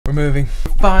We're moving.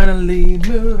 Finally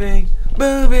moving.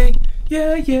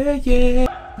 Yeah, yeah, yeah.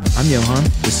 I'm Johan.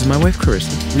 This is my wife,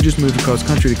 Carissa. We just moved across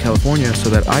country to California so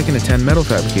that I can attend metal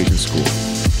fabrication school.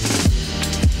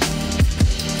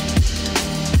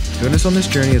 Join us on this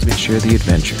journey as we share the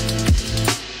adventure.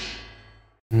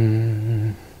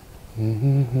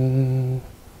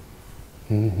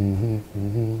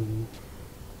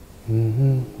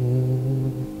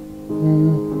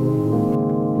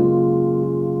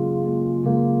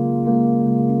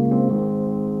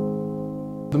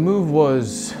 The move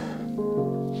was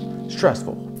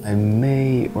stressful. I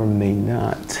may or may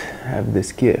not have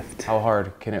this gift. How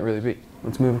hard can it really be?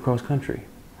 Let's move across country.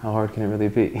 How hard can it really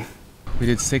be? We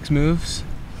did 6 moves,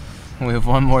 and we have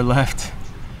 1 more left.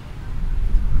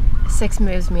 6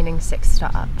 moves meaning 6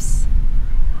 stops.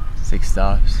 6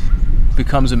 stops.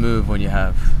 Becomes a move when you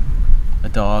have a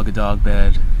dog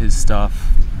bed, his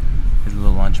stuff, his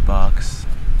little lunchbox,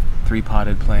 3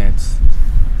 potted plants,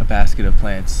 a basket of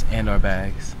plants, and our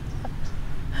bags.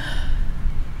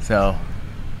 So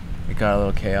it got a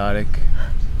little chaotic.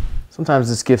 Sometimes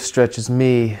this gift stretches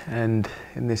me, and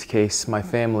in this case, my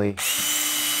family,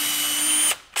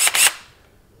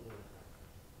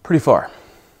 pretty far.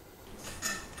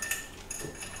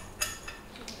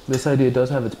 This idea does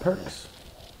have its perks.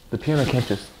 The piano can't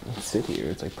just sit here.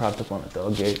 It's like propped up on a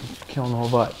dog gate, killing the whole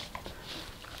vibe.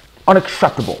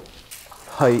 Unacceptable.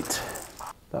 Height,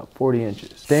 about 40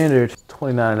 inches. Standard,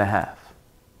 29.5.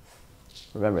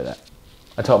 Remember that.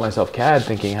 I taught myself CAD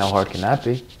thinking, how hard can that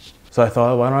be? So I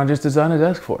thought, why don't I just design a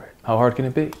desk for it? How hard can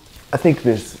it be? I think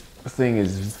this thing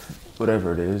is,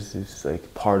 whatever it is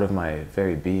like part of my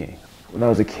very being. When I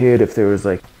was a kid, if there was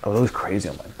like, I was always crazy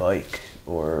on my bike,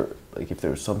 or like if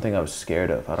there was something I was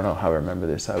scared of, I don't know how I remember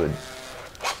this, I would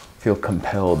feel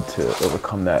compelled to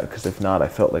overcome that, because if not, I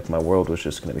felt like my world was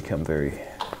just going to become very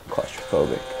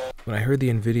claustrophobic. When I heard the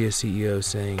NVIDIA CEO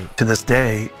saying, to this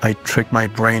day, I tricked my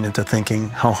brain into thinking,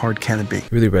 how hard can it be?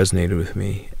 It really resonated with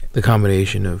me. The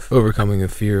combination of overcoming a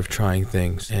fear of trying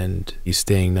things and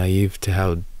staying naive to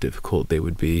how difficult they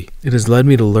would be. It has led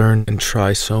me to learn and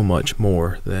try so much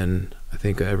more than I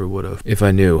think I ever would have if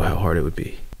I knew how hard it would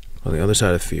be. On the other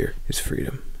side of fear is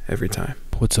freedom, every time.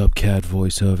 What's up, CAD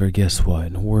voiceover? Guess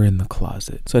what? We're in the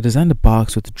closet. So I designed a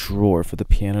box with a drawer for the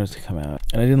piano to come out.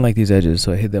 And I didn't like these edges,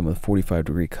 so I hid them with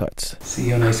 45-degree cuts. See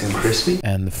how nice and crispy?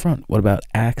 And the front, what about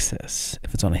access?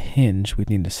 If it's on a hinge, we'd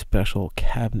need a special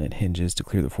cabinet hinges to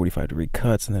clear the 45-degree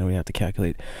cuts, and then we'd have to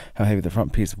calculate how heavy the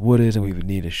front piece of wood is, and we would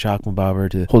need a shock bobber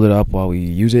to hold it up while we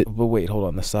use it. But wait, hold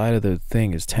on. The side of the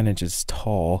thing is 10 inches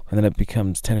tall, and then it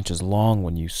becomes 10 inches long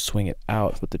when you swing it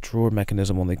out, but the drawer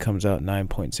mechanism only comes out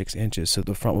 9.6 inches, so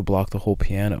the front would block the whole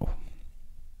piano.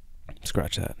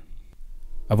 Scratch that.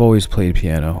 I've always played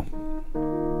piano.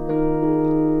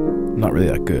 Not really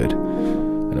that good.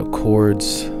 I know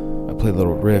chords, I play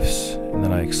little riffs, and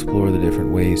then I explore the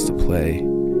different ways to play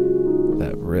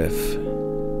that riff,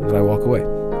 and then I walk away.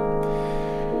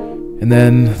 And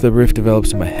then the riff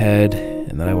develops in my head,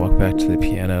 and then I walk back to the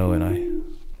piano and I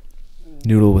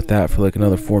noodle with that for like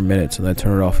another 4 minutes, and then I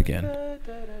turn it off again.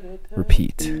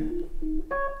 Repeat.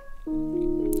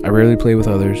 I rarely play with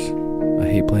others. I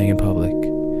hate playing in public.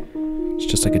 It's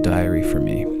just like a diary for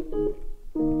me.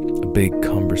 A big,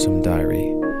 cumbersome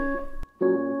diary.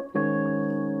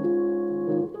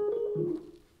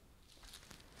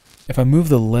 If I move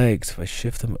the legs, if I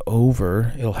shift them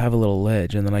over, it'll have a little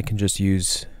ledge, and then I can just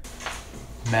use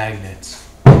magnets.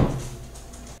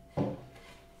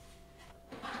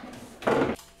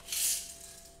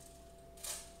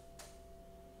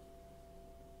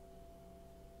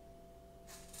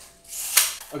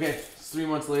 Okay, it's 3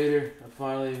 months later. I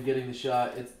finally am getting the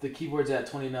shot. The keyboard's at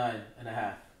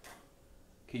 29.5.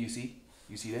 Okay, you see?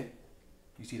 You see that?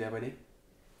 You see that, buddy?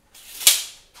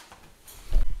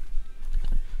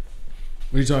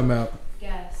 What are you talking about?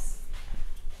 Guess.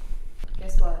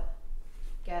 Guess what?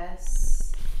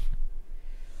 Guess.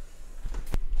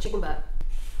 Chicken butt.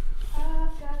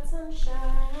 I've got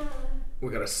sunshine.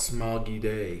 We got a smoggy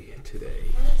day today.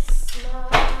 A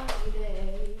smoggy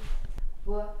day.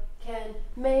 What can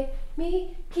make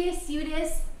me kiss you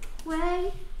this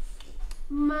way,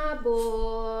 my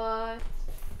boy?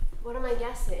 What am I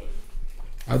guessing?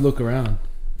 I'd look around.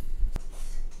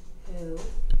 Who?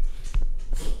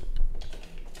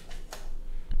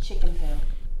 Chicken poo.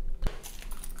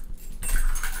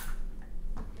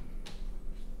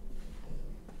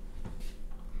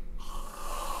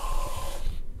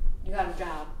 You got a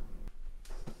job.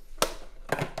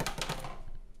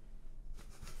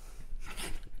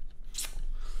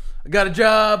 I got a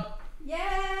job.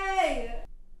 Yay!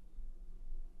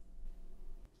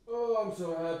 Oh, I'm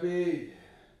so happy.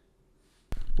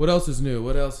 What else is new?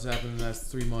 What else has happened in the last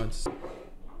 3 months? Been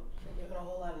doing a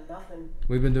whole lot of nothing.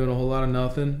 We've been doing a whole lot of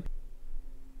nothing.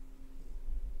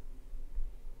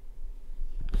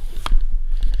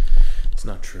 It's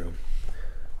not true.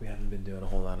 We haven't been doing a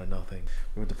whole lot of nothing.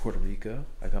 We went to Puerto Rico.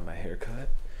 I got my hair cut.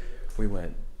 We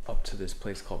went up to this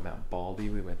place called Mount Baldy.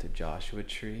 We went to Joshua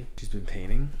Tree. She's been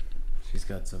painting. She's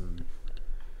got some...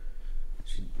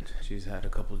 She's had a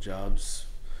couple jobs.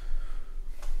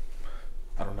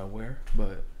 I don't know where,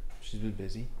 but she's been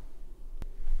busy.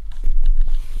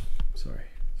 Sorry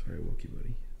I woke you,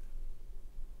 buddy.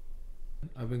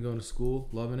 I've been going to school,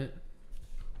 loving it.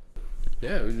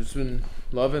 Yeah, we've just been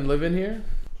loving living here,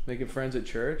 making friends at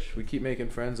church. We keep making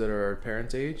friends that are our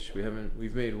parents' age.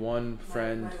 We've made one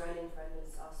friend. My writing friend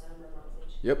is also my mom's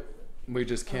age. Yep. We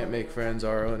just can't make friends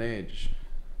our own age.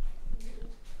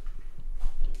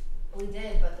 We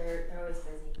did, but they're always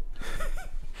busy.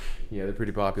 Yeah, they're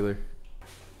pretty popular.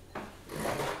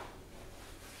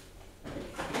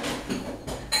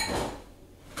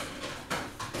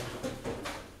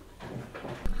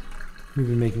 We've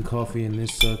been making coffee in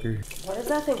this sucker. What is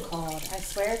that thing called? I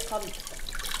swear it's called an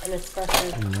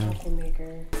espresso coffee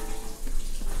maker.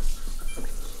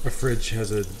 Our fridge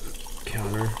has a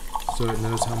counter, so it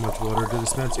knows how much water to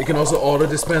dispense. It can also auto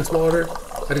dispense water.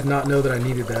 I did not know that I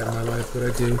needed that in my life, but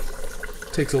I do.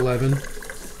 Takes 11.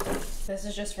 This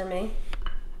is just for me.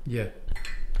 Yeah.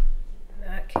 In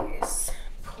that case,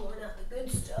 pulling out the good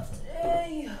stuff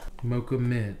today. Mocha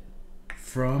mint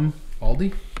from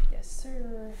Aldi. Yes,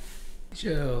 sir.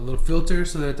 Yeah, a little filter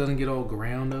so that it doesn't get all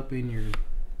ground up in your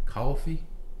coffee.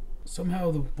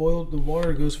 Somehow the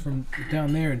water goes from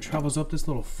down there and travels up this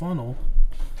little funnel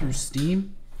through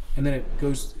steam, and then it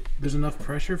goes. There's enough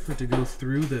pressure for it to go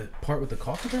through the part with the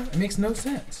coffee ground. It makes no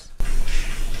sense.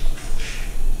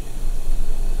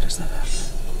 Does that happen?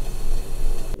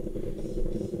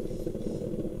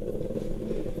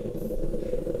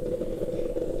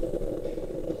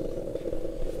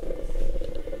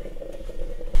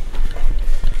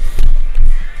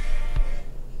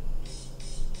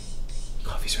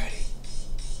 Coffee's ready.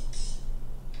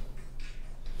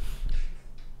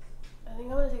 I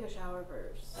think I want to take a shower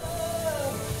first.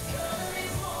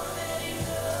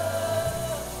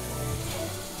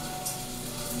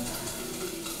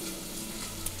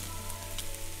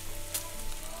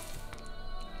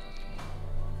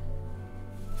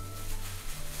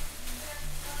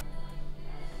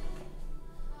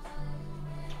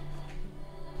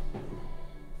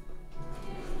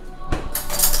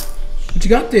 What you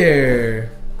got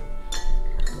there?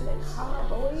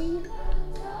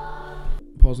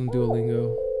 Pause on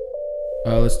Duolingo.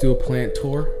 Let's do a plant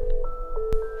tour.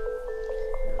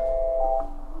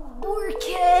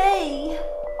 4K!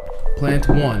 Plant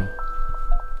 1.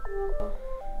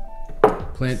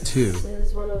 Plant 2. This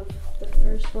is one of the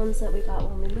first ones that we got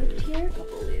when we moved here. A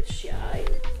couple leaves shy.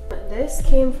 This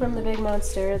came from the big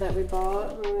monster that we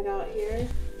bought when we got here.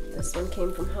 This one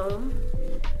came from home.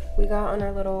 We got on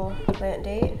our little plant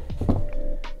date.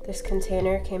 This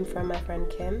container came from my friend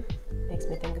Kim. Makes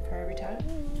me think of her every time.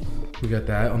 We got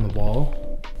that on the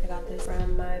wall. I got this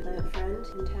from my plant friend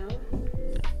in town.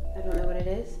 I don't know what it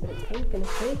is, but it's pink and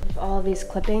it's pretty. All of these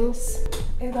clippings.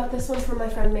 I got this one from my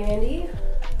friend Mandy.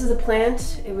 This is a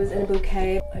plant. It was in a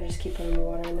bouquet. I just keep putting the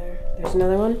water in there. There's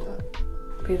another one.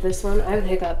 We have this one. I have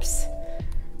hiccups.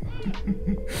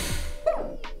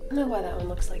 I don't know why that one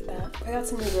looks like that. I got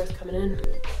some new growth coming in.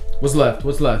 What's left?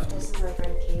 What's left? This is my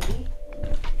friend Katie.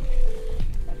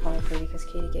 I call her Katie because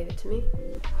Katie gave it to me.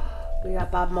 We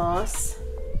got Bob Moss.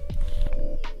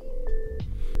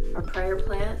 Our prayer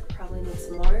plant probably needs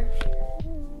some more.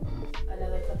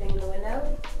 Another clipping in the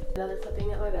window. Another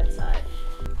clipping at my bedside.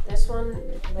 This one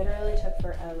literally took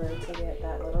forever to get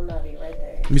that little nubby right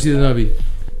there. Let me see the nubby.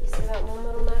 You see that one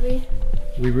little nubby?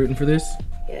 We rooting for this?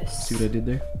 Yes. See what I did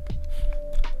there?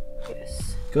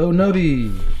 Yes. Go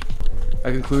nubby!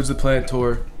 That concludes the plant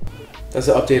tour. That's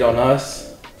an update on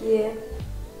us. Yeah.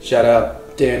 Shout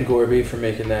out Dan Gorby for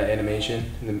making that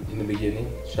animation in the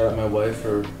beginning. Shout out my wife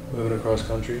for moving across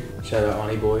country. Shout out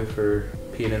Ani Boy for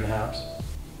peeing in the house.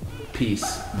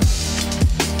 Peace.